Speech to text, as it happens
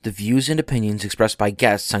The views and opinions expressed by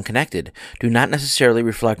guests on Connected do not necessarily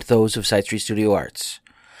reflect those of Side Street Studio Arts.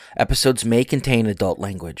 Episodes may contain adult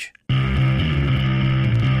language.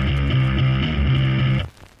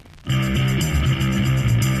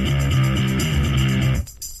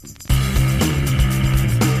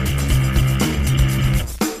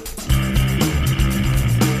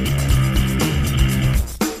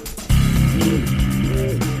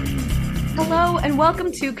 Hello and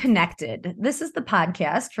welcome to Connected. This is the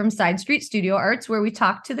podcast from Side Street Studio Arts where we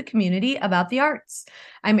talk to the community about the arts.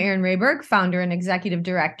 I'm Erin Rayberg, founder and executive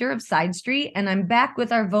director of Side Street, and I'm back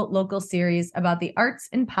with our Vote Local series about the arts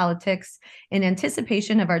and politics in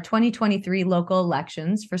anticipation of our 2023 local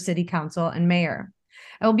elections for city council and mayor.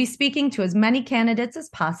 I will be speaking to as many candidates as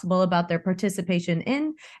possible about their participation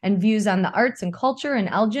in and views on the arts and culture in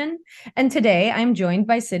Elgin. And today I'm joined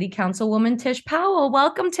by City Councilwoman Tish Powell.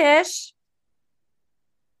 Welcome, Tish.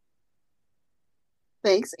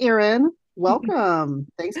 Thanks, Erin. Welcome.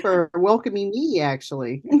 Thanks for welcoming me,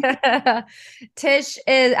 actually. Tish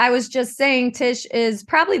is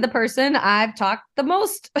probably the person I've talked the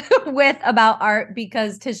most with about art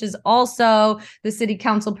because Tish is also the city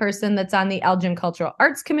council person that's on the Elgin Cultural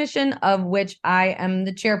Arts Commission, of which I am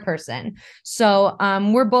the chairperson. So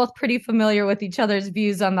we're both pretty familiar with each other's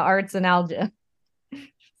views on the arts in Elgin.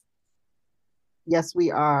 Yes, we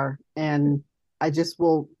are. And I just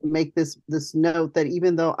will make this note that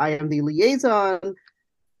even though I am the liaison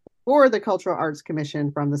for the Cultural Arts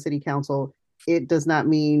Commission from the City Council, it does not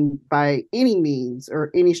mean by any means or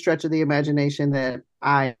any stretch of the imagination that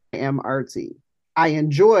I am artsy. I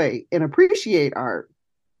enjoy and appreciate art.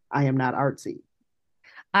 I am not artsy.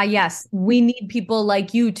 Yes, we need people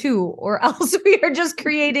like you too, or else we are just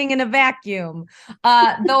creating in a vacuum.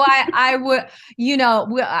 Though I would,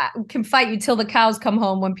 I can fight you till the cows come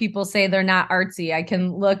home when people say they're not artsy. I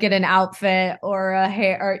can look at an outfit or a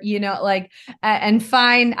hair, or and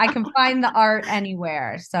I can find the art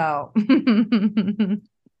anywhere. So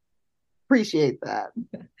Appreciate that.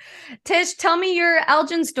 Tish, tell me your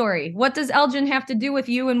Elgin story. What does Elgin have to do with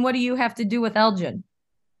you, and what do you have to do with Elgin?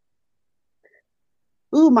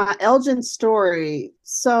 Ooh, my Elgin story.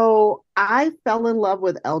 So I fell in love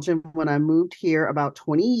with Elgin when I moved here about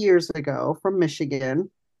 20 years ago from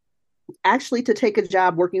Michigan, actually to take a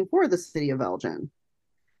job working for the city of Elgin.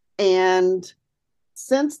 And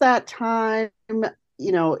since that time,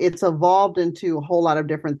 it's evolved into a whole lot of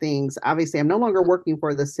different things. Obviously, I'm no longer working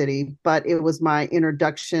for the city, but it was my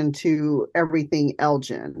introduction to everything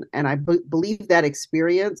Elgin. And I believe that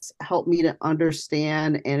experience helped me to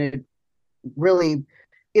understand, and it really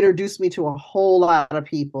introduced me to a whole lot of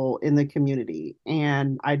people in the community,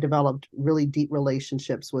 and I developed really deep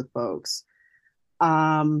relationships with folks.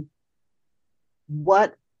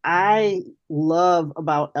 What I love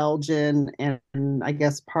about Elgin, and I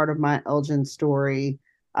guess part of my Elgin story,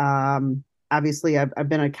 obviously I've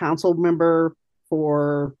been a council member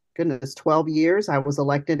for goodness 12 years. I was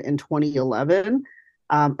elected in 2011,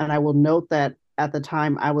 and I will note that at the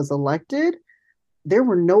time I was elected, there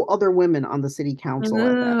were no other women on the city council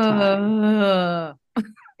at that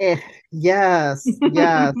time. Yes.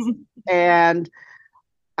 And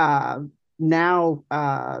uh, now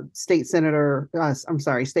State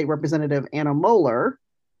Representative Anna Moeller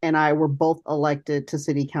and I were both elected to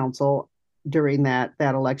city council during that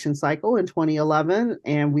election cycle in 2011.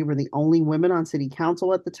 And we were the only women on city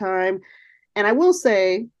council at the time. And I will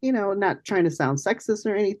say, not trying to sound sexist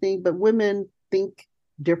or anything, but women think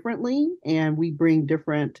differently, and we bring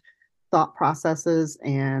different thought processes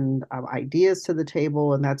and ideas to the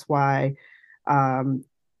table. And that's why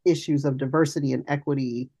issues of diversity and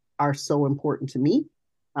equity are so important to me,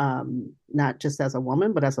 not just as a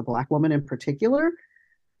woman, but as a Black woman in particular.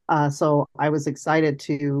 So I was excited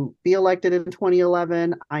to be elected in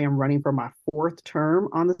 2011. I am running for my fourth term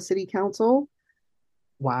on the city council.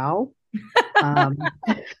 Wow.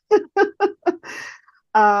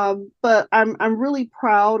 um, but I'm really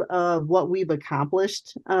proud of what we've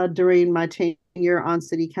accomplished during my tenure on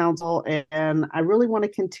city council, and I really want to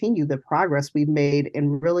continue the progress we've made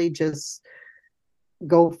and really just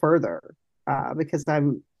go further because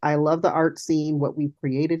I love the art scene, what we've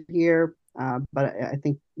created here, but I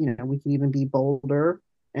think we can even be bolder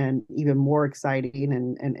and even more exciting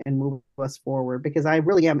and move us forward, because I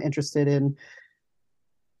really am interested in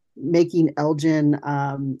making Elgin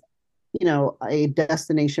a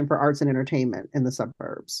destination for arts and entertainment in the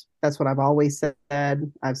suburbs. That's what I've always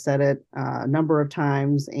said. I've said it a number of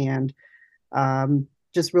times, and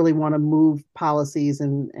just really want to move policies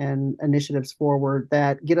and initiatives forward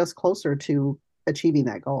that get us closer to achieving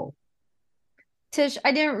that goal. Tish,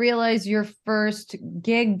 I didn't realize your first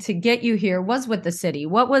gig to get you here was with the city.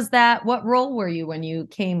 What was that? What role were you when you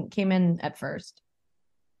came in at first?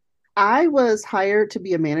 I was hired to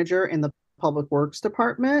be a manager in the public works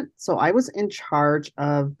department. So I was in charge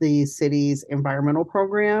of the city's environmental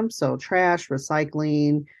program. So trash,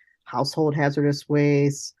 recycling, household hazardous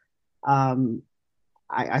waste. Um,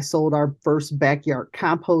 I sold our first backyard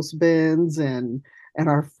compost bins and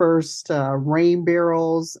our first rain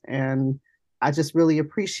barrels. And I just really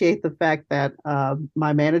appreciate the fact that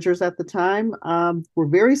my managers at the time were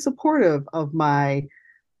very supportive of my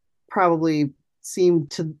probably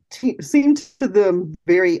seemed to them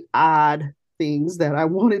very odd things that I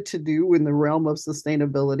wanted to do in the realm of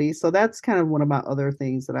sustainability. So that's kind of one of my other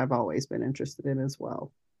things that I've always been interested in as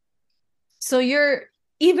well. So you're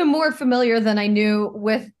even more familiar than I knew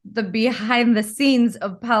with the behind the scenes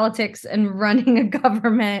of politics and running a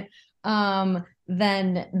government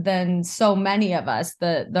than so many of us,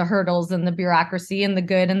 the hurdles and the bureaucracy and the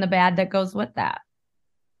good and the bad that goes with that.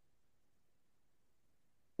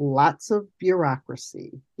 Lots of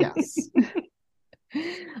bureaucracy. Yes.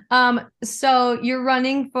 So you're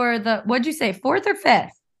running for the, what'd you say, fourth or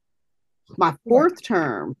fifth? My fourth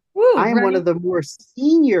term. Woo, I am running. one of the more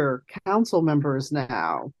senior council members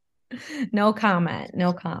now. No comment.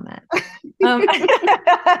 No comment. Um,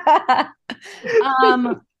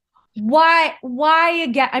 why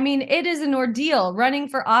again? I mean, it is an ordeal. Running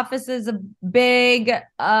for office is a big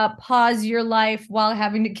pause your life while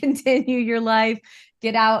having to continue your life,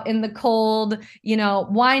 get out in the cold.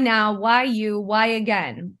 Why now? Why you? Why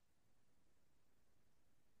again?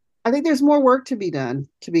 I think there's more work to be done,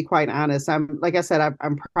 to be quite honest. Like I said,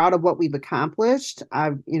 I'm proud of what we've accomplished.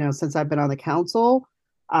 Since I've been on the council.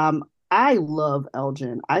 I love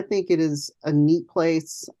Elgin. I think it is a neat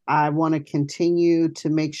place. I want to continue to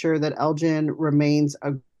make sure that Elgin remains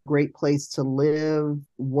a great place to live,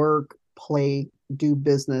 work, play, do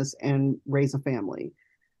business, and raise a family,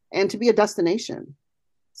 and to be a destination.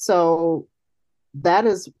 So that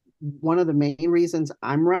is one of the main reasons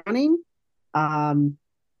I'm running.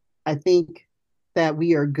 I think that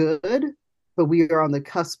we are good, but we are on the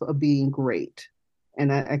cusp of being great.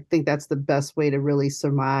 And I think that's the best way to really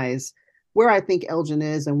surmise where I think Elgin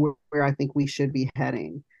is and where I think we should be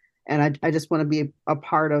heading. And I just want to be a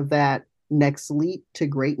part of that next leap to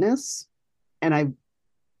greatness. And I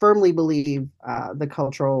firmly believe the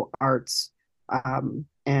cultural arts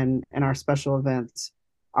and our special events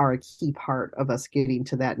are a key part of us getting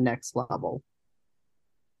to that next level.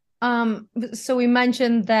 So we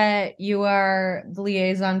mentioned that you are the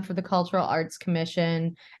liaison for the Cultural Arts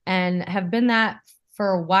Commission and have been that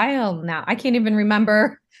for a while now. I can't even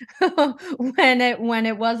remember when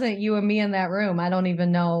it wasn't you and me in that room. I don't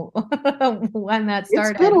even know when that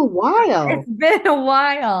started. It's been a while. It's been a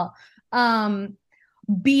while.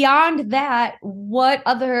 Beyond that, what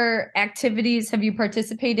other activities have you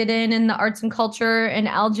participated in the arts and culture in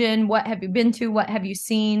Elgin? What have you been to? What have you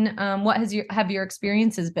seen? What have your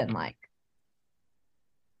experiences been like?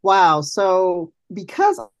 Wow. So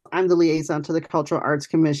because I'm the liaison to the Cultural Arts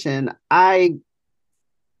Commission, I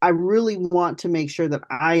really want to make sure that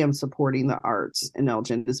I am supporting the arts in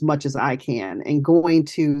Elgin as much as I can and going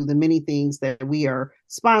to the many things that we are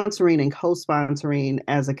sponsoring and co-sponsoring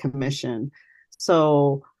as a commission.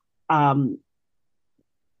 So I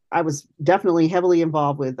was definitely heavily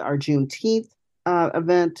involved with our Juneteenth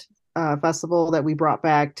event festival that we brought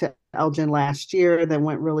back to Elgin last year that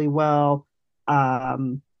went really well.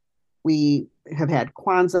 We have had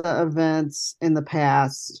Kwanzaa events in the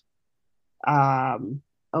past.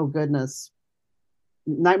 Oh goodness.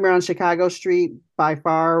 Nightmare on Chicago Street, by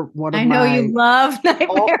far one of my. I know you love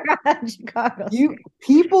Nightmare on Chicago Street.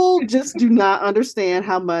 People just do not understand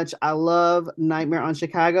how much I love Nightmare on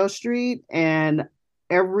Chicago Street. And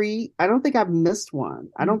I don't think I've missed one.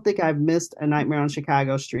 I don't think I've missed a Nightmare on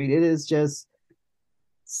Chicago Street. It is just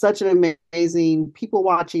such an amazing people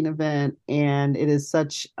watching event. And it is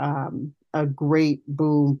such a great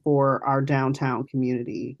boom for our downtown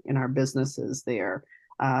community and our businesses there.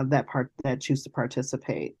 That choose to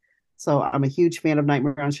participate. So I'm a huge fan of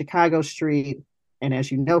Nightmare on Chicago Street. And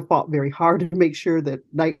as you know, fought very hard to make sure that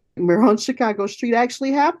Nightmare on Chicago Street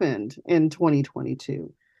actually happened in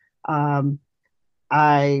 2022.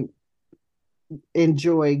 I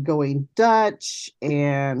enjoy going Dutch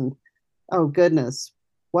and, oh goodness,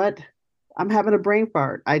 I'm having a brain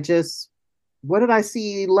fart. What did I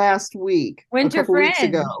see last week? Winter Fringe. Weeks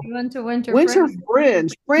ago. You went to Winter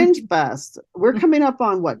Fringe. Fringe Fest. We're coming up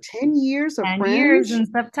on 10 years of 10 Fringe? years in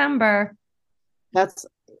September. That's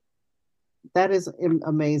That is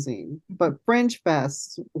amazing. But Fringe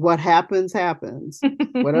Fest, what happens, happens.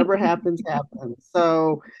 Whatever happens, happens.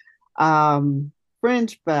 So, um,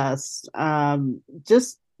 Fringe Fest,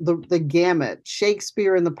 just the gamut,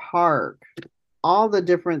 Shakespeare in the Park, all the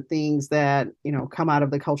different things that, come out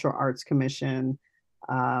of the Cultural Arts Commission.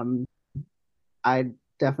 Um, I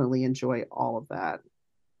definitely enjoy all of that.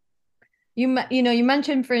 You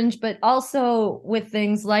mentioned Fringe, but also with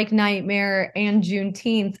things like Nightmare and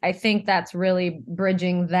Juneteenth, I think that's really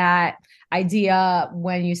bridging that idea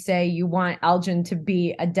when you say you want Elgin to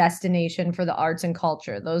be a destination for the arts and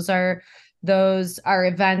culture. Those are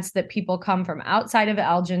events that people come from outside of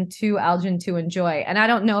Elgin to enjoy. And I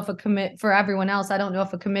don't know if for everyone else, I don't know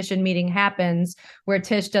if a commission meeting happens where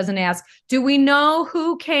Tish doesn't ask, do we know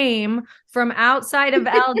who came from outside of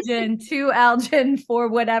Elgin to Elgin for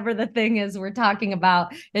whatever the thing is we're talking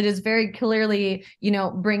about? It is very clearly,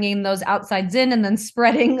 bringing those outsides in and then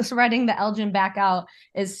spreading the Elgin back out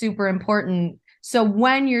is super important. So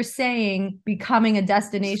when you're saying becoming a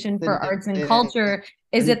destination for arts and culture,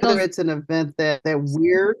 is it whether it's an event that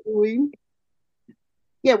we're doing?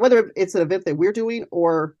 Yeah, whether it's an event that we're doing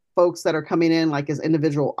or folks that are coming in like as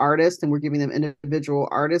individual artists and we're giving them individual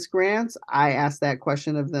artist grants, I ask that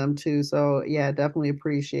question of them too. So yeah, definitely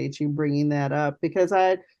appreciate you bringing that up because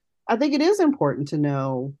I think it is important to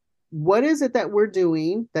know what is it that we're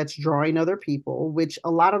doing that's drawing other people, which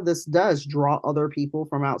a lot of this does draw other people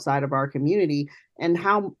from outside of our community, and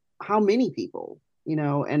how many people,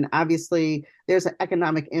 and obviously there's an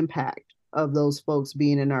economic impact of those folks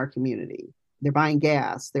being in our community. They're buying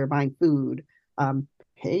gas, they're buying food.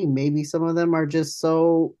 Hey, maybe some of them are just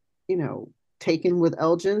so, taken with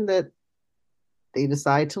Elgin that they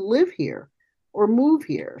decide to live here or move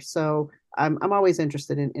here. So I'm always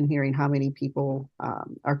interested in hearing how many people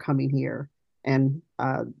are coming here, and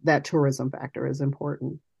that tourism factor is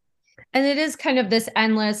important. And it is kind of this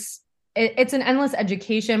endless, it's an endless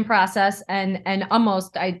education process and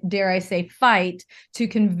almost, I dare I say, fight to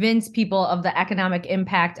convince people of the economic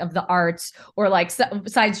impact of the arts, or like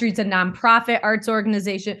Side Street's a nonprofit arts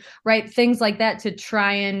organization, right? Things like that, to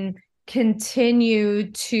try and continue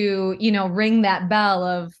to, ring that bell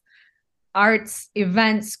of arts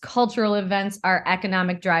events, cultural events are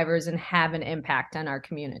economic drivers and have an impact on our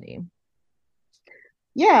community.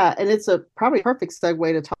 Yeah, and it's a probably perfect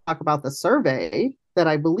segue to talk about the survey that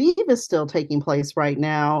I believe is still taking place right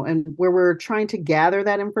now, and where we're trying to gather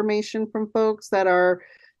that information from folks that are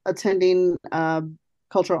attending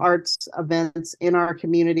cultural arts events in our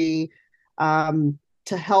community,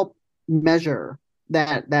 to help measure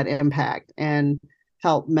that impact and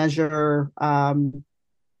help measure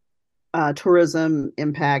tourism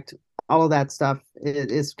impact. All of that stuff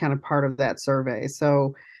is kind of part of that survey.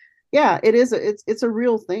 So yeah, it is. It's a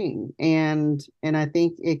real thing, and I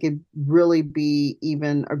think it could really be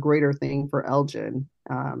even a greater thing for Elgin,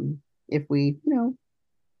 if we,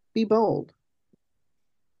 be bold.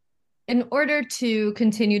 In order to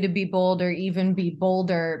continue to be bold or even be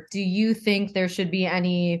bolder, do you think there should be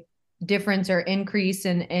any difference or increase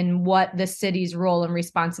in what the city's role and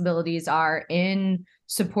responsibilities are in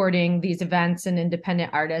supporting these events and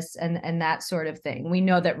independent artists and that sort of thing? We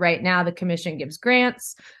know that right now the commission gives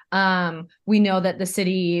grants. We know that the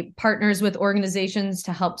city partners with organizations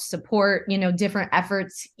to help support, different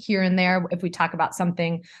efforts here and there. If we talk about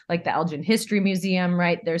something like the Elgin History Museum,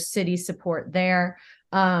 right, there's city support there.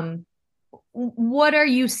 What are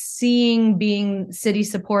you seeing being city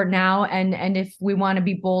support now? And if we want to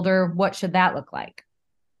be bolder, what should that look like?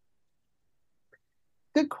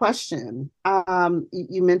 Good question.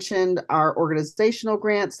 You mentioned our organizational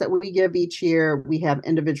grants that we give each year. We have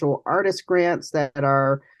individual artist grants that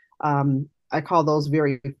are, I call those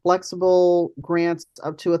very flexible grants,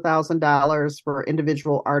 up to $1,000 for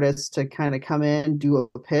individual artists to kind of come in, do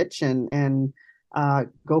a pitch, and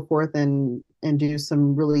go forth and do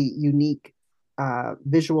some really unique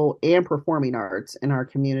visual and performing arts in our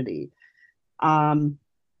community.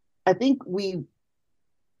 I think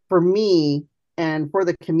for me and for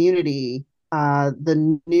the community,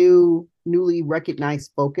 the newly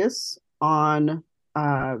recognized focus on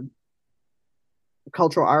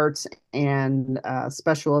cultural arts and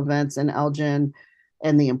special events in Elgin,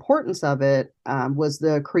 and the importance of it, was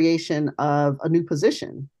the creation of a new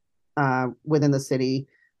position within the city.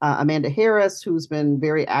 Amanda Harris, who's been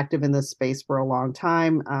very active in this space for a long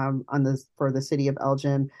time, for the city of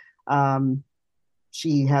Elgin.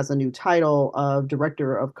 She has a new title of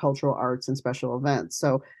Director of Cultural Arts and Special Events.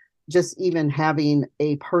 So just even having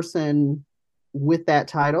a person with that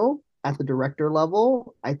title at the director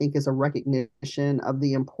level, I think, is a recognition of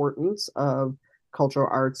the importance of cultural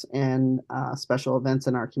arts and special events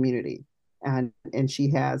in our community. and she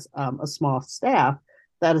has a small staff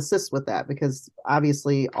that assists with that, because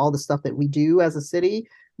obviously all the stuff that we do as a city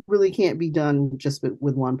really can't be done just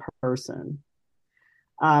with one person.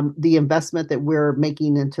 The investment that we're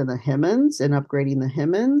making into the Hemmons and upgrading the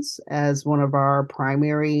Hemmons as one of our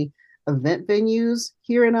primary event venues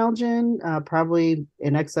here in Elgin, probably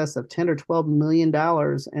in excess of 10 or $12 million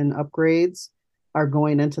in upgrades are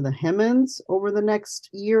going into the Hemmons over the next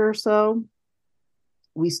year or so.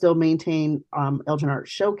 We still maintain Elgin Art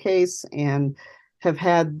Showcase and have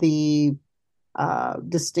had the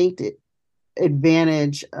distinct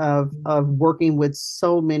advantage of working with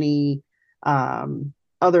so many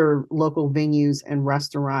other local venues and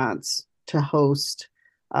restaurants to host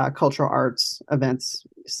cultural arts events,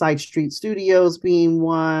 Side Street Studios being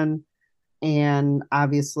one. And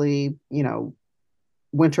obviously,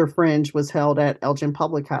 Winter Fringe was held at Elgin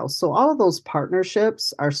Public House. So all of those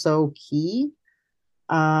partnerships are so key.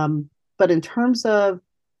 But in terms of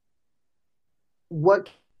what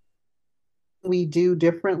we do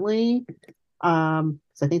differently, so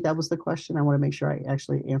I think that was the question. I want to make sure I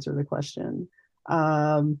actually answer the question.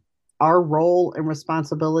 Our role and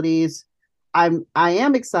responsibilities. I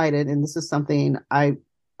am excited, and this is something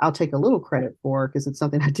I'll take a little credit for, because it's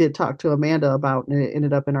something I did talk to Amanda about, and it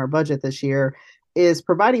ended up in our budget this year, is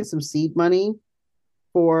providing some seed money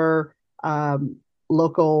for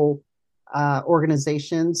local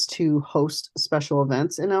organizations to host special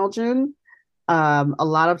events in Elgin. A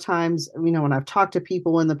lot of times, when I've talked to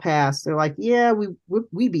people in the past, they're like, yeah,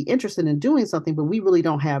 we'd be interested in doing something, but we really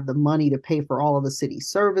don't have the money to pay for all of the city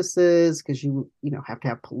services, because you have to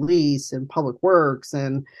have police and public works,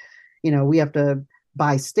 and we have to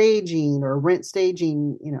buy staging or rent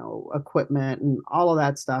staging equipment and all of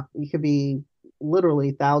that stuff. It could be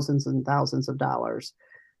literally thousands and thousands of dollars.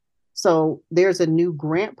 So there's a new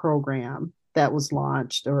grant program that was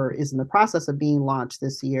launched, or is in the process of being launched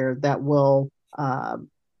this year, that will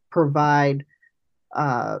provide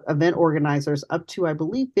event organizers up to, I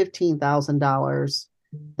believe, $15,000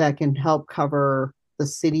 that can help cover the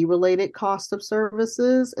city-related cost of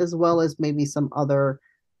services, as well as maybe some other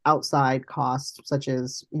outside costs, such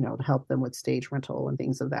as, to help them with stage rental and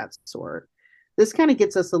things of that sort. This kind of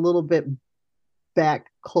gets us a little bit back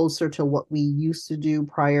closer to what we used to do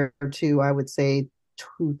prior to, I would say,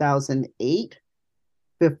 2008,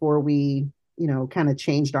 before we, kind of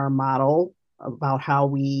changed our model about how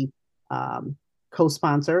we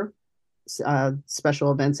co-sponsor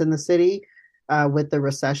special events in the city. With the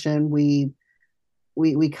recession, we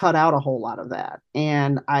cut out a whole lot of that.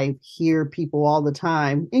 And I hear people all the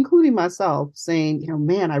time, including myself, saying,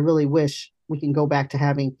 man, I really wish we can go back to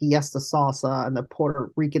having Fiesta Salsa and the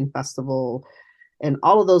Puerto Rican Festival and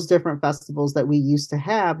all of those different festivals that we used to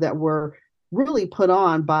have, that were really put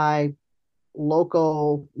on by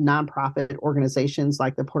local nonprofit organizations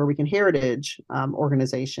like the Puerto Rican Heritage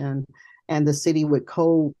Organization, and the city would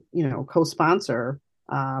co-sponsor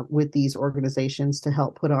with these organizations to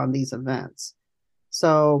help put on these events.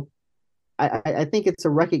 So I think it's a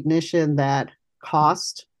recognition that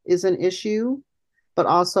cost is an issue, but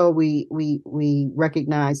also we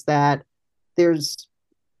recognize that there's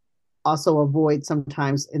also a void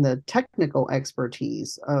sometimes in the technical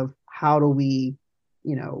expertise of how do we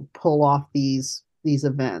pull off these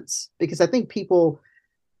events, because I think people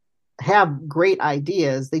have great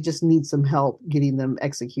ideas, they just need some help getting them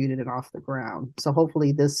executed and off the ground. So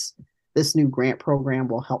hopefully this new grant program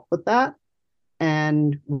will help with that,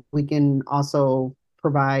 and we can also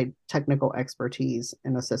provide technical expertise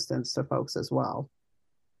and assistance to folks as well.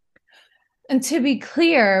 And to be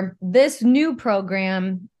clear, this new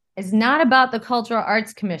program is not about the Cultural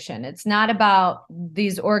Arts Commission. It's not about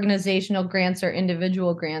these organizational grants or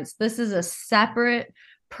individual grants. This is a separate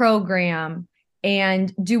program.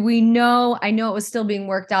 And do we know, I know it was still being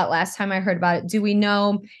worked out last time I heard about it. Do we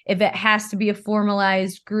know if it has to be a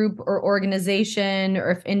formalized group or organization,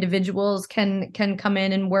 or if individuals can come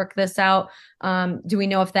in and work this out? Do we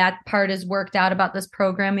know if that part is worked out about this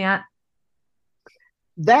program yet?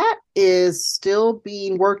 That is still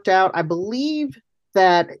being worked out. I believe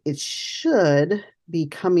that it should be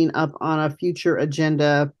coming up on a future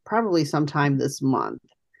agenda, probably sometime this month.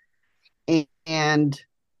 And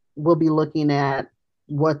we'll be looking at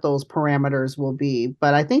what those parameters will be.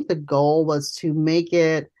 But I think the goal was to make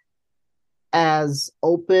it as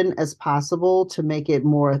open as possible, to make it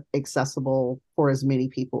more accessible for as many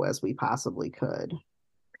people as we possibly could.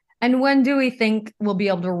 And when do we think we'll be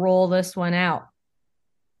able to roll this one out?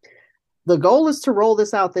 The goal is to roll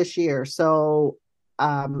this out this year. So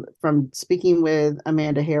from speaking with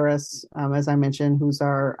Amanda Harris, as I mentioned, who's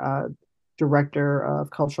our Director of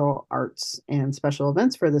Cultural Arts and Special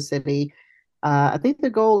Events for the city, I think the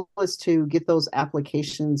goal is to get those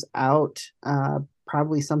applications out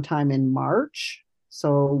probably sometime in March.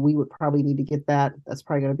 So we would probably need to get that. That's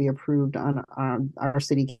probably going to be approved on our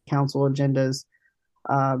city council agendas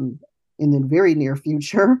in the very near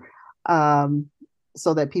future,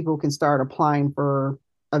 so that people can start applying for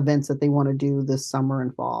events that they want to do this summer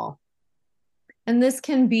and fall. And this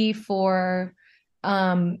can be for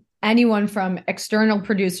anyone from external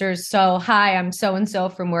producers. So, hi, I'm so and so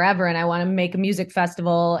from wherever, and I want to make a music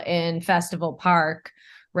festival in Festival Park,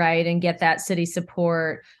 right? And get that city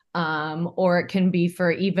support. Or it can be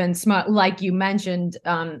for even smart, like you mentioned,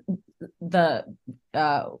 the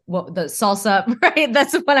the salsa, right?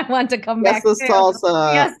 That's what I want to come Yes, back the to.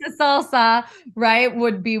 salsa. Yes, the salsa, right,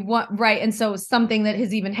 would be what, right? And so something that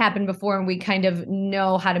has even happened before, and we kind of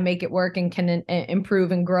know how to make it work and can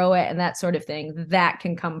improve and grow it and that sort of thing. That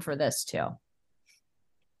can come for this too.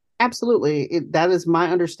 Absolutely. That is my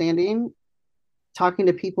understanding. Talking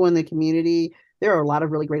to people in the community, there are a lot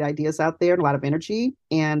of really great ideas out there and a lot of energy.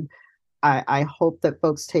 And I hope that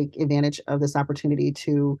folks take advantage of this opportunity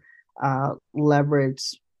to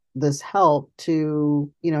leverage this help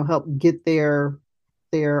to, help get their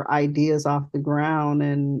ideas off the ground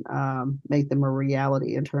and make them a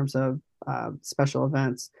reality in terms of special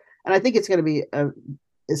events. And I think it's going to be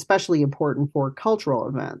especially important for cultural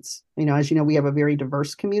events. As you know, we have a very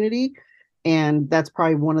diverse community, and that's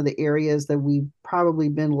probably one of the areas that we've probably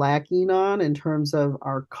been lacking on in terms of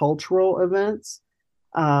our cultural events.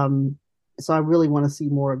 So I really want to see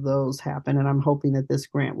more of those happen, and I'm hoping that this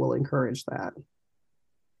grant will encourage that.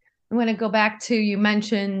 I want to go back to, you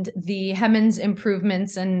mentioned the Hemmons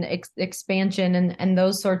improvements and expansion and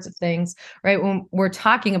those sorts of things, right? When we're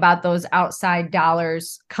talking about those outside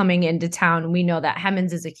dollars coming into town, we know that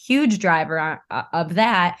Hemmons is a huge driver of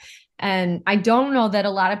that. And I don't know that a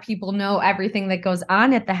lot of people know everything that goes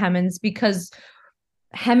on at the Hemmons, because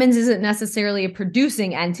Hemmons isn't necessarily a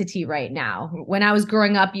producing entity right now. When I was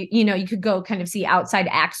growing up, you could go kind of see outside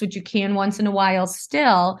acts, which you can once in a while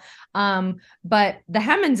still. But the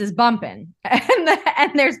Hemmons is bumping,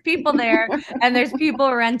 and there's people there, and there's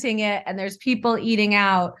people renting it, and there's people eating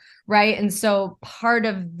out, right? And so part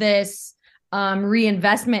of this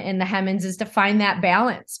reinvestment in the Hemmons is to find that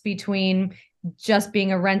balance between just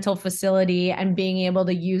being a rental facility and being able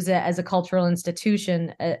to use it as a cultural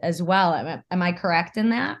institution as well. Am I correct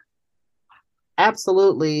in that?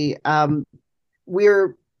 Absolutely.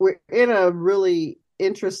 We're in a really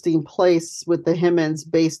interesting place with the Hemmons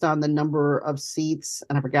based on the number of seats,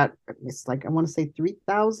 and I forgot, it's like, I want to say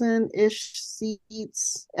 3,000 ish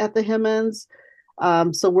seats at the Hemmons.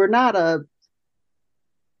 So we're not a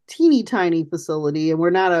teeny tiny facility, and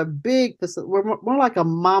we're not a big facility. We're more like a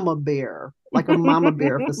mama bear,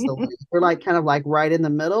 facility. We're like kind of like right in the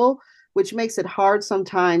middle, which makes it hard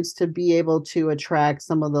sometimes to be able to attract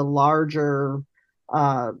some of the larger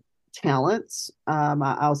talents,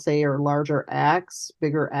 I'll say, or larger acts,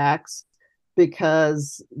 bigger acts,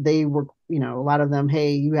 because they were, a lot of them,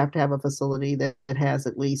 hey, you have to have a facility that has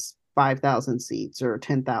at least 5,000 seats or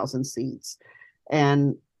 10,000 seats.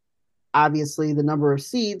 And obviously the number of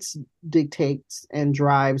seats dictates and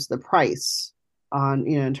drives the price on,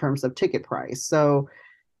 in terms of ticket price. So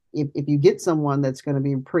if you get someone that's going to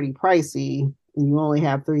be pretty pricey and you only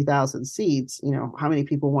have 3,000 seats, how many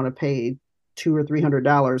people want to pay $200 or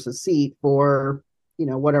 $300 a seat for,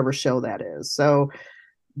 whatever show that is? So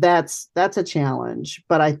that's a challenge.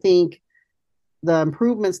 But I think the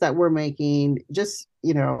improvements that we're making, just,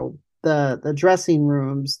 the dressing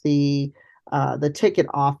rooms, the ticket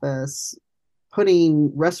office,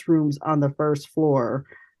 putting restrooms on the first floor,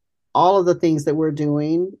 all of the things that we're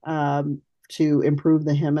doing to improve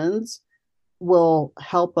the Hemmons will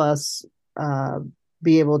help us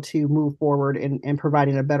be able to move forward in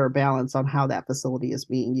providing a better balance on how that facility is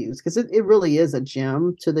being used. Because it really is a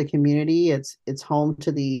gem to the community. It's home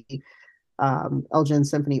to the Elgin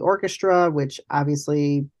Symphony Orchestra, which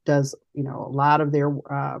obviously does, a lot of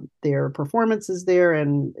their performances there,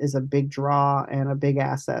 and is a big draw and a big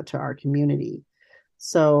asset to our community.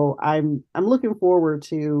 So I'm looking forward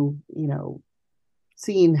to,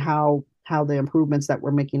 seeing how the improvements that we're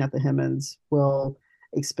making at the Hemmons will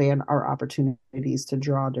expand our opportunities to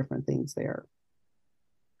draw different things there.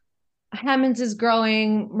 Hemmons is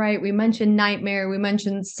growing, right? We mentioned Nightmare. We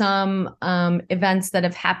mentioned some events that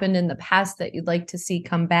have happened in the past that you'd like to see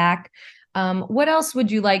come back. What else would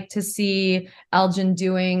you like to see Elgin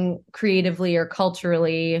doing creatively or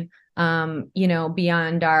culturally,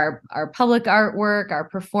 beyond our public artwork, our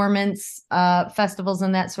performance festivals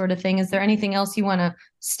and that sort of thing? Is there anything else you want to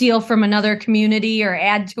steal from another community or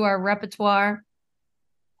add to our repertoire?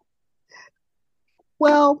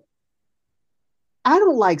 Well, I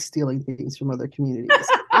don't like stealing things from other communities.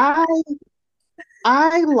 I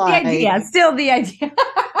The like idea, still the idea.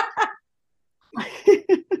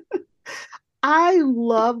 I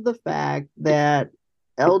love the fact that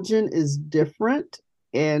Elgin is different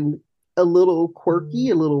and a little quirky,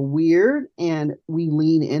 a little weird, and we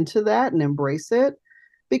lean into that and embrace it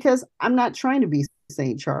because I'm not trying to be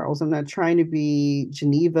St. Charles. I'm not trying to be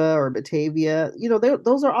Geneva or Batavia.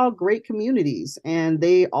 Those are all great communities and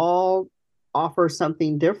they all offer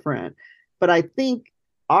something different. But I think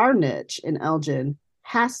our niche in Elgin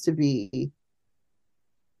has to be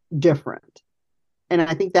different. And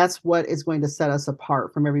I think that's what is going to set us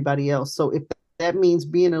apart from everybody else. So if that means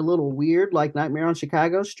being a little weird, like Nightmare on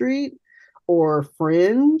Chicago Street or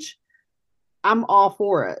Fringe, I'm all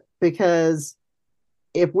for it because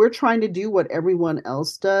if we're trying to do what everyone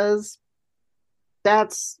else does,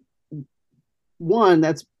 that's one,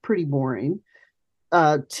 that's pretty boring.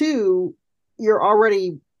 Two, you're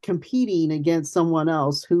already competing against someone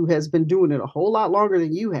else who has been doing it a whole lot longer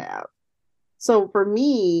than you have. So for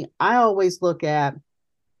me, I always look at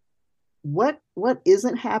what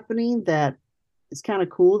isn't happening that is kind of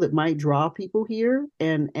cool that might draw people here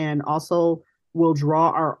and also will draw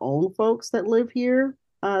our own folks that live here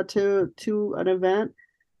to an event.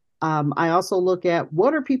 I also look at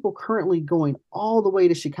what are people currently going all the way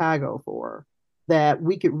to Chicago for that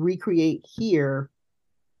we could recreate here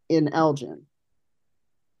in Elgin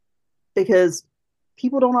because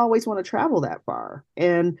people don't always want to travel that far.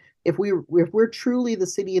 And if we're truly the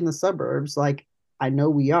city in the suburbs, like I know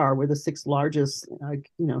we are, we're the sixth largest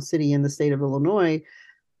city in the state of Illinois.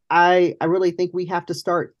 I really think we have to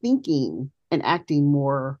start thinking and acting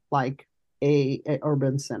more like a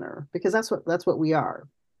urban center because that's what we are.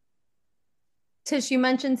 Tish, you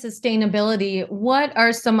mentioned sustainability. What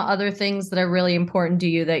are some other things that are really important to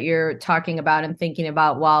you that you're talking about and thinking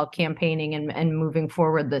about while campaigning and moving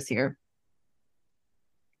forward this year?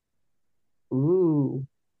 Ooh,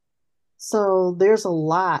 so there's a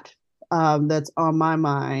lot that's on my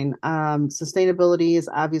mind. Sustainability is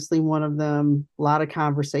obviously one of them. A lot of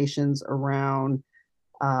conversations around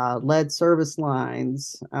lead service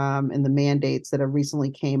lines and the mandates that have recently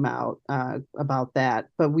came out about that.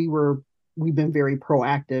 But we've been very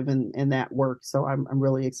proactive in that work, so I'm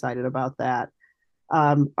really excited about that.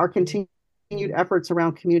 Our continued efforts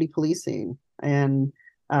around community policing and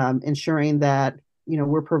ensuring that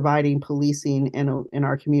we're providing policing in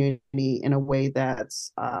our community in a way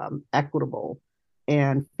that's equitable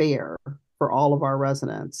and fair for all of our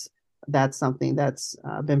residents. That's something that's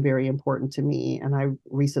been very important to me. And I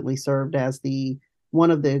recently served as the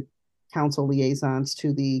one of the council liaisons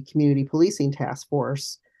to the community policing task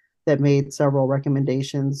force that made several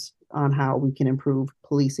recommendations on how we can improve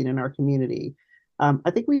policing in our community.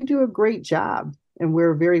 I think we do a great job, and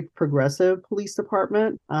we're a very progressive police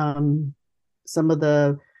department. Some of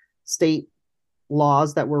the state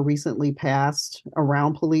laws that were recently passed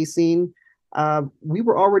around policing, we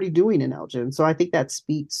were already doing in Elgin. So I think that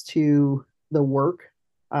speaks to the work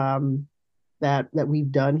that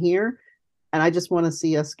we've done here. And I just want to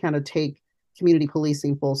see us kind of take community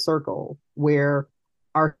policing full circle, where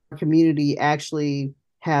our community actually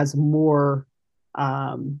has more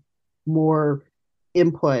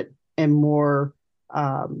input and more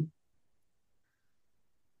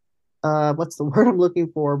what's the word I'm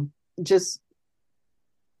looking for? Just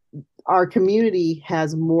our community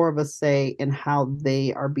has more of a say in how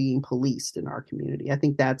they are being policed in our community. I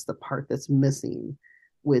think that's the part that's missing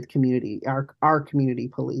with our community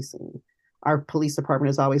policing. Our police department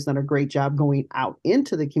has always done a great job going out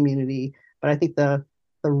into the community, but I think the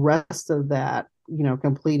rest of that,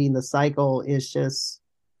 completing the cycle is just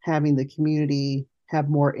having the community have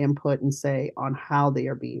more input and say on how they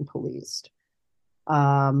are being policed.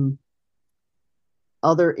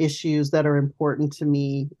 Other issues that are important to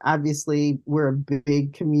me, obviously, we're a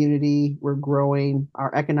big community. We're growing.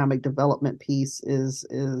 Our economic development piece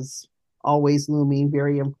is always looming,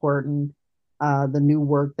 very important. The new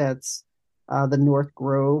work that's the North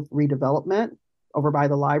Grove redevelopment over by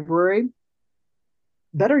the library,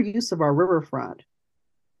 better use of our riverfront.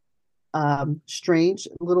 Strange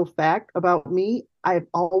little fact about me, I've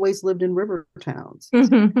always lived in river towns.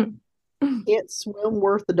 Can't swim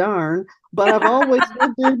worth the darn, but I've always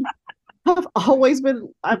lived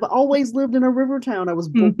in a river town. I was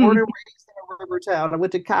born and raised in a river town. I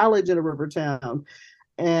went to college in a river town.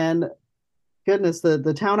 And goodness,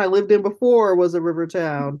 the town I lived in before was a river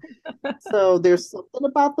town. So there's something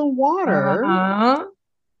about the water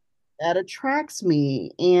that attracts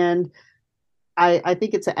me. And I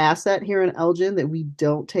think it's an asset here in Elgin that we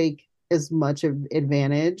don't take as much of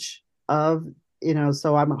advantage of,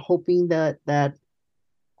 so I'm hoping that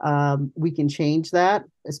We can change that,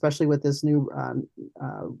 especially with this new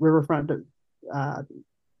riverfront,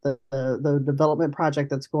 the development project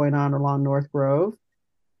that's going on along North Grove.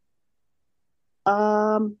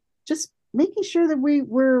 Just making sure that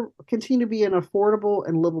we're continue to be an affordable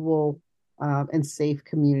and livable and safe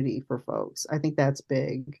community for folks. I think that's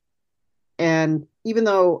big. And even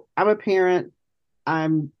though I'm a parent,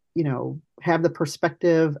 I'm, have the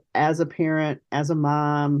perspective as a parent, as a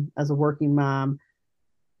mom, as a working mom.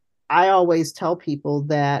 I always tell people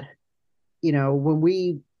that, when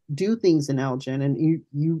we do things in Elgin, and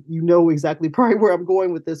you know exactly probably where I'm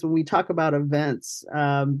going with this, when we talk about events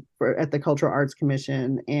at the Cultural Arts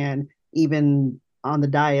Commission, and even on the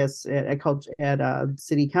dais at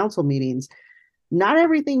city council meetings, not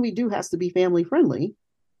everything we do has to be family friendly,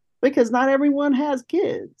 because not everyone has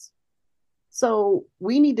kids. So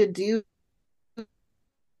we need to do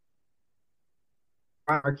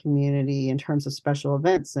our community in terms of special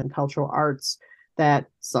events and cultural arts, that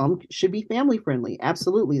some should be family friendly.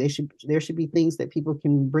 Absolutely. There should be things that people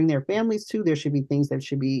can bring their families to. There should be things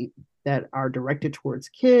that are directed towards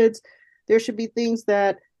kids. There should be things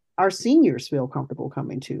that our seniors feel comfortable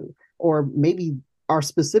coming to, or maybe are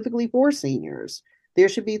specifically for seniors. There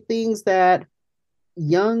should be things that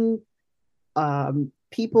young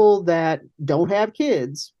people that don't have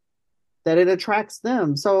kids, that it attracts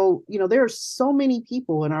them. So, there are so many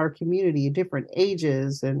people in our community, different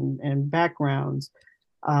ages and backgrounds.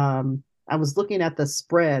 I was looking at the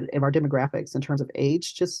spread of our demographics in terms of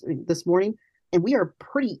age just this morning, and we are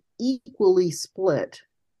pretty equally split.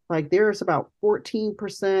 Like there's about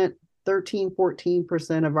 14%,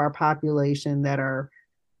 14% of our population that are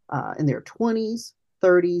in their 20s,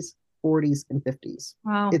 30s, 40s, and 50s.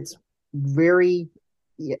 Wow. It's very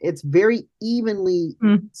evenly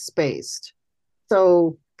spaced.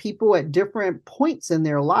 So people at different points in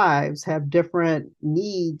their lives have different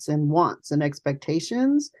needs and wants and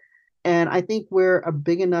expectations. And I think we're a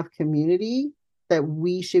big enough community that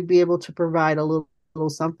we should be able to provide a little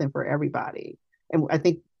something for everybody. And I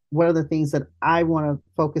think one of the things that I want to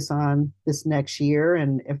focus on this next year,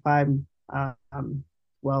 and if I'm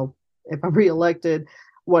reelected,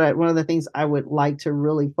 one of the things I would like to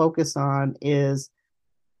really focus on is,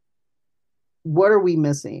 what are we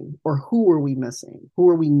missing, or who are we missing? Who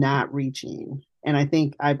are we not reaching? And I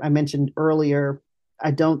think I mentioned earlier,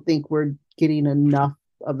 I don't think we're getting enough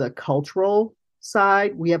of the cultural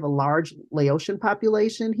side. We have a large Laotian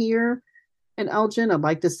population here in Elgin. I'd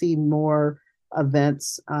like to see more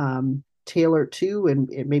events tailored to and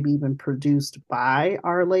maybe even produced by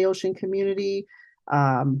our Laotian community,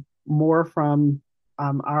 more from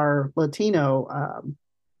our Latino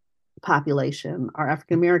population, our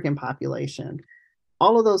African American population.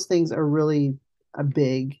 All of those things are really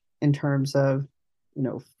big in terms of,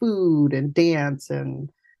 food and dance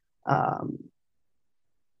and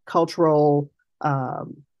cultural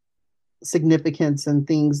significance, and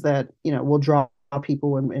things that, will draw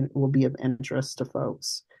people and will be of interest to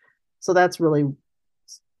folks. So that's really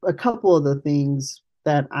a couple of the things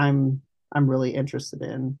that I'm really interested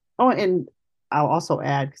in. Oh, and I'll also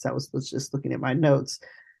add, because I was just looking at my notes,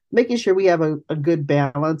 making sure we have a good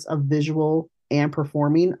balance of visual and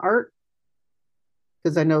performing art,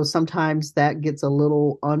 because I know sometimes that gets a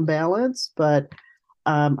little unbalanced, but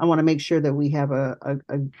I want to make sure that we have a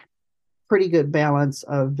pretty good balance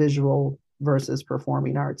of visual versus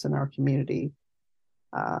performing arts in our community.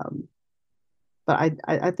 But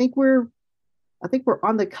I think we're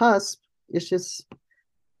on the cusp. It's just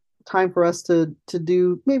time for us to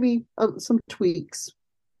do maybe some tweaks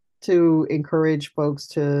to encourage folks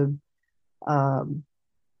to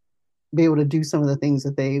be able to do some of the things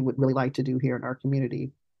that they would really like to do here in our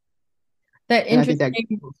community. That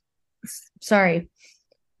interesting. Sorry.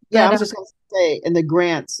 Yeah, I was just going to say, and the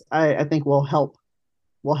grants, I think will help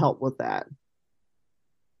with that.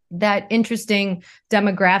 That interesting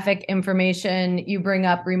demographic information you bring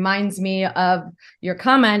up reminds me of your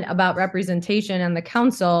comment about representation on the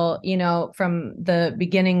council, from the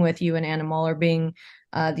beginning with you and Anna Moeller being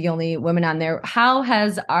the only women on there. How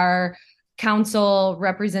has our council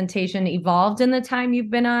representation evolved in the time you've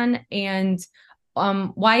been on? And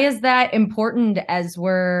why is that important as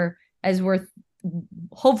we're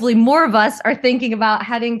hopefully more of us are thinking about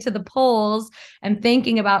heading to the polls and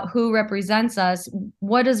thinking about who represents us?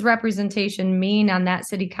 What does representation mean on that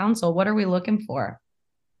city council? What are we looking for?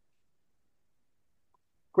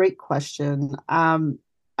 Great question. I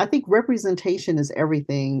think representation is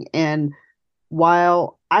everything. And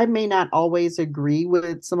while I may not always agree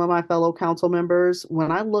with some of my fellow council members,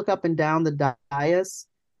 when I look up and down the dais,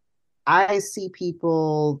 I see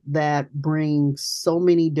people that bring so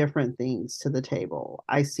many different things to the table.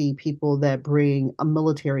 I see people that bring a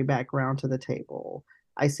military background to the table.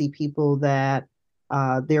 I see people that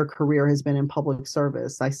their career has been in public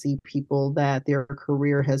service. I see people that their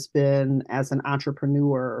career has been as an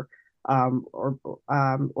entrepreneur,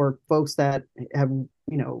 or folks that have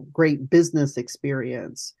great business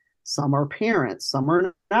experience. Some are parents, some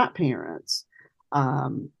are not parents.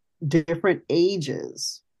 Um, Different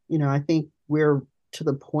ages. I think we're to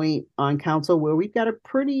the point on council where we've got a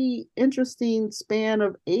pretty interesting span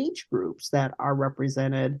of age groups that are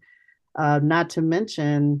represented, not to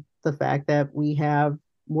mention the fact that we have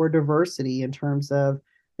more diversity in terms of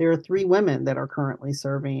there are 3 women that are currently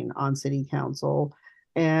serving on city council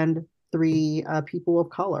and 3 people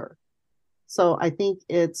of color. So I think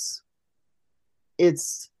it's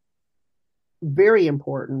very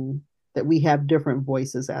important that we have different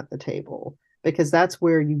voices at the table, because that's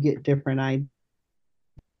where you get different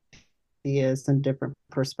ideas and different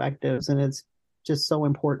perspectives. And it's just so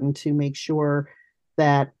important to make sure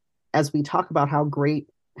that as we talk about how great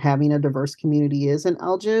having a diverse community is in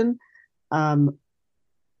Elgin, um,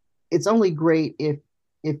 it's only great if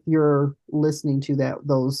you're listening to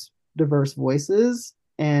those diverse voices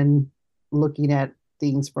and looking at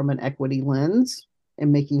things from an equity lens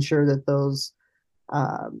and making sure that those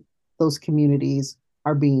communities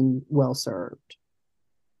are being well served.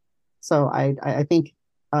 So I think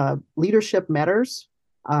leadership matters,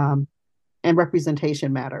 and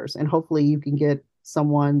representation matters. And hopefully you can get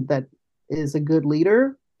someone that is a good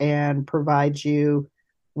leader and provides you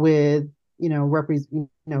with,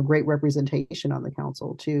 great representation on the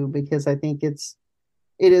council too, because I think it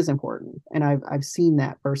is important. And I've seen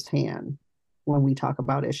that firsthand when we talk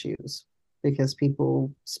about issues, because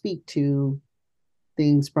people speak to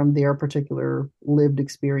things from their particular lived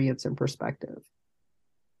experience and perspective.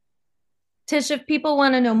 Tish, if people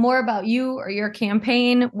want to know more about you or your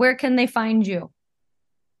campaign, where can they find you?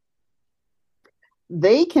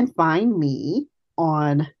 They can find me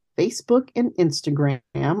on Facebook and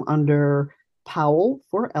Instagram under Powell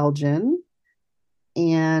for Elgin.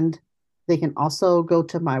 And they can also go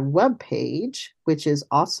to my webpage, which is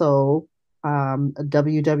also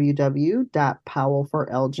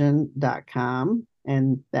www.powellforelgin.com.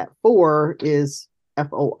 And that 4 is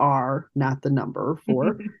FOR, not the number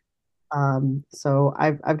 4. So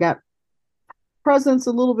I've got presence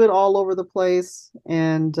a little bit all over the place,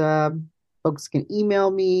 and folks can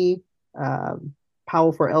email me,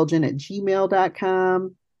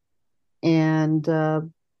 powellforelgin@gmail.com. And yeah,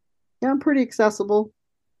 I'm pretty accessible.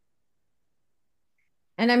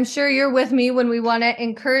 And I'm sure you're with me when we want to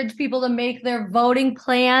encourage people to make their voting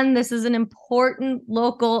plan. This is an important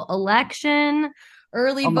local election.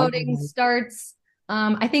 Early voting starts,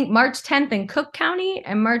 I think, March 10th in Cook County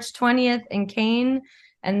and March 20th in Kane.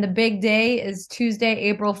 And the big day is Tuesday,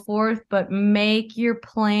 April 4th. But make your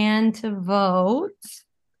plan to vote.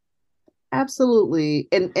 Absolutely.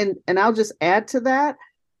 And I'll just add to that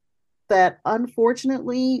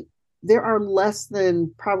unfortunately, there are less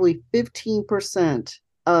than probably 15%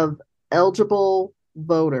 of eligible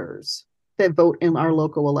voters that vote in our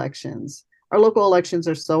local elections. Our local elections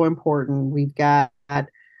are so important. We've got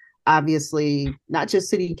obviously not just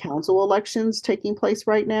city council elections taking place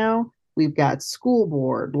right now. We've got school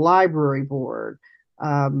board, library board,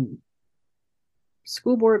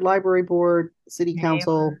 city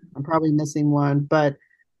council. I'm probably missing one, but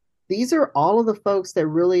these are all of the folks that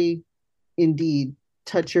really indeed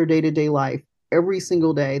touch your day-to-day life every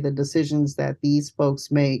single day. The decisions that these folks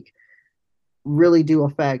make really do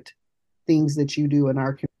affect things that you do in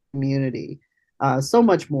our community, so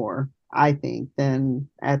much more, I think, than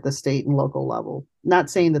at the state and local level. Not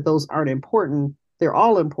saying that those aren't important. They're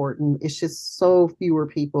all important. It's just so fewer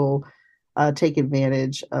people take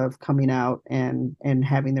advantage of coming out and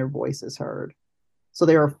having their voices heard. So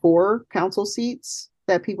there are 4 council seats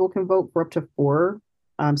that people can vote for, up to 4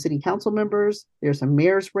 city council members. There's a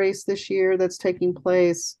mayor's race this year that's taking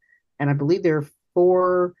place. And I believe there are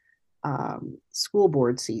 4 school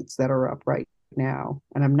board seats that are up right now.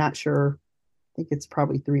 And I'm not sure, I think it's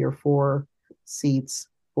probably 3 or 4 seats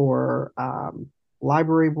for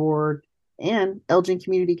library board and Elgin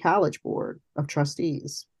Community College Board of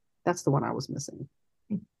Trustees. That's the one I was missing.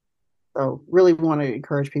 So really want to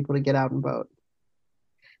encourage people to get out and vote.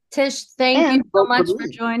 Tish, thank you so much for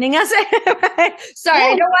joining us. Sorry,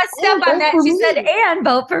 I don't want to step on that. She said, and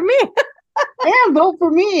vote for me. And vote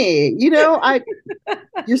for me.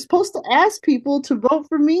 You're supposed to ask people to vote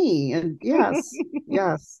for me. And yes.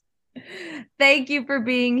 Thank you for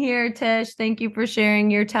being here, Tish. Thank you for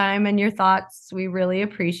sharing your time and your thoughts. We really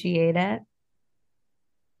appreciate it.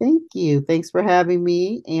 Thank you. Thanks for having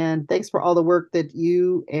me. And thanks for all the work that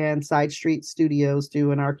you and Side Street Studios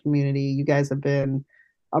do in our community. You guys have been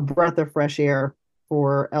a breath of fresh air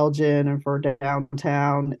for Elgin and for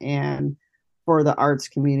downtown and for the arts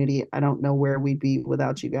community. I don't know where we'd be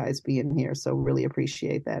without you guys being here. So really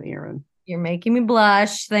appreciate that, Erin. You're making me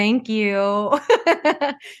blush. Thank you.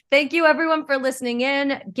 Thank you, everyone, for listening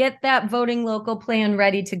in. Get that voting local plan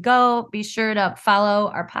ready to go. Be sure to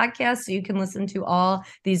follow our podcast so you can listen to all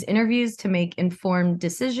these interviews to make informed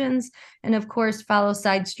decisions. And of course, follow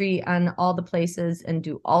Side Street on all the places and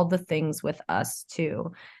do all the things with us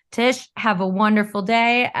too. Tish, have a wonderful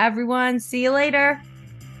day, everyone. See you later.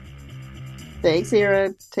 Thanks,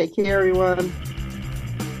 Erin. Take care, everyone.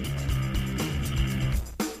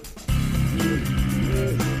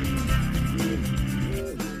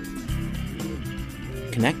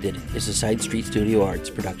 Connected is a Side Street Studio Arts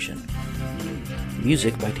production.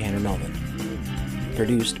 Music by Tanner Melvin.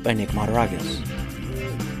 Produced by Nick Mataragas.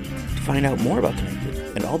 To find out more about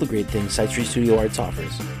Connected and all the great things Side Street Studio Arts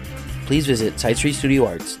offers, please visit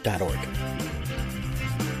sidestreetstudioarts.org.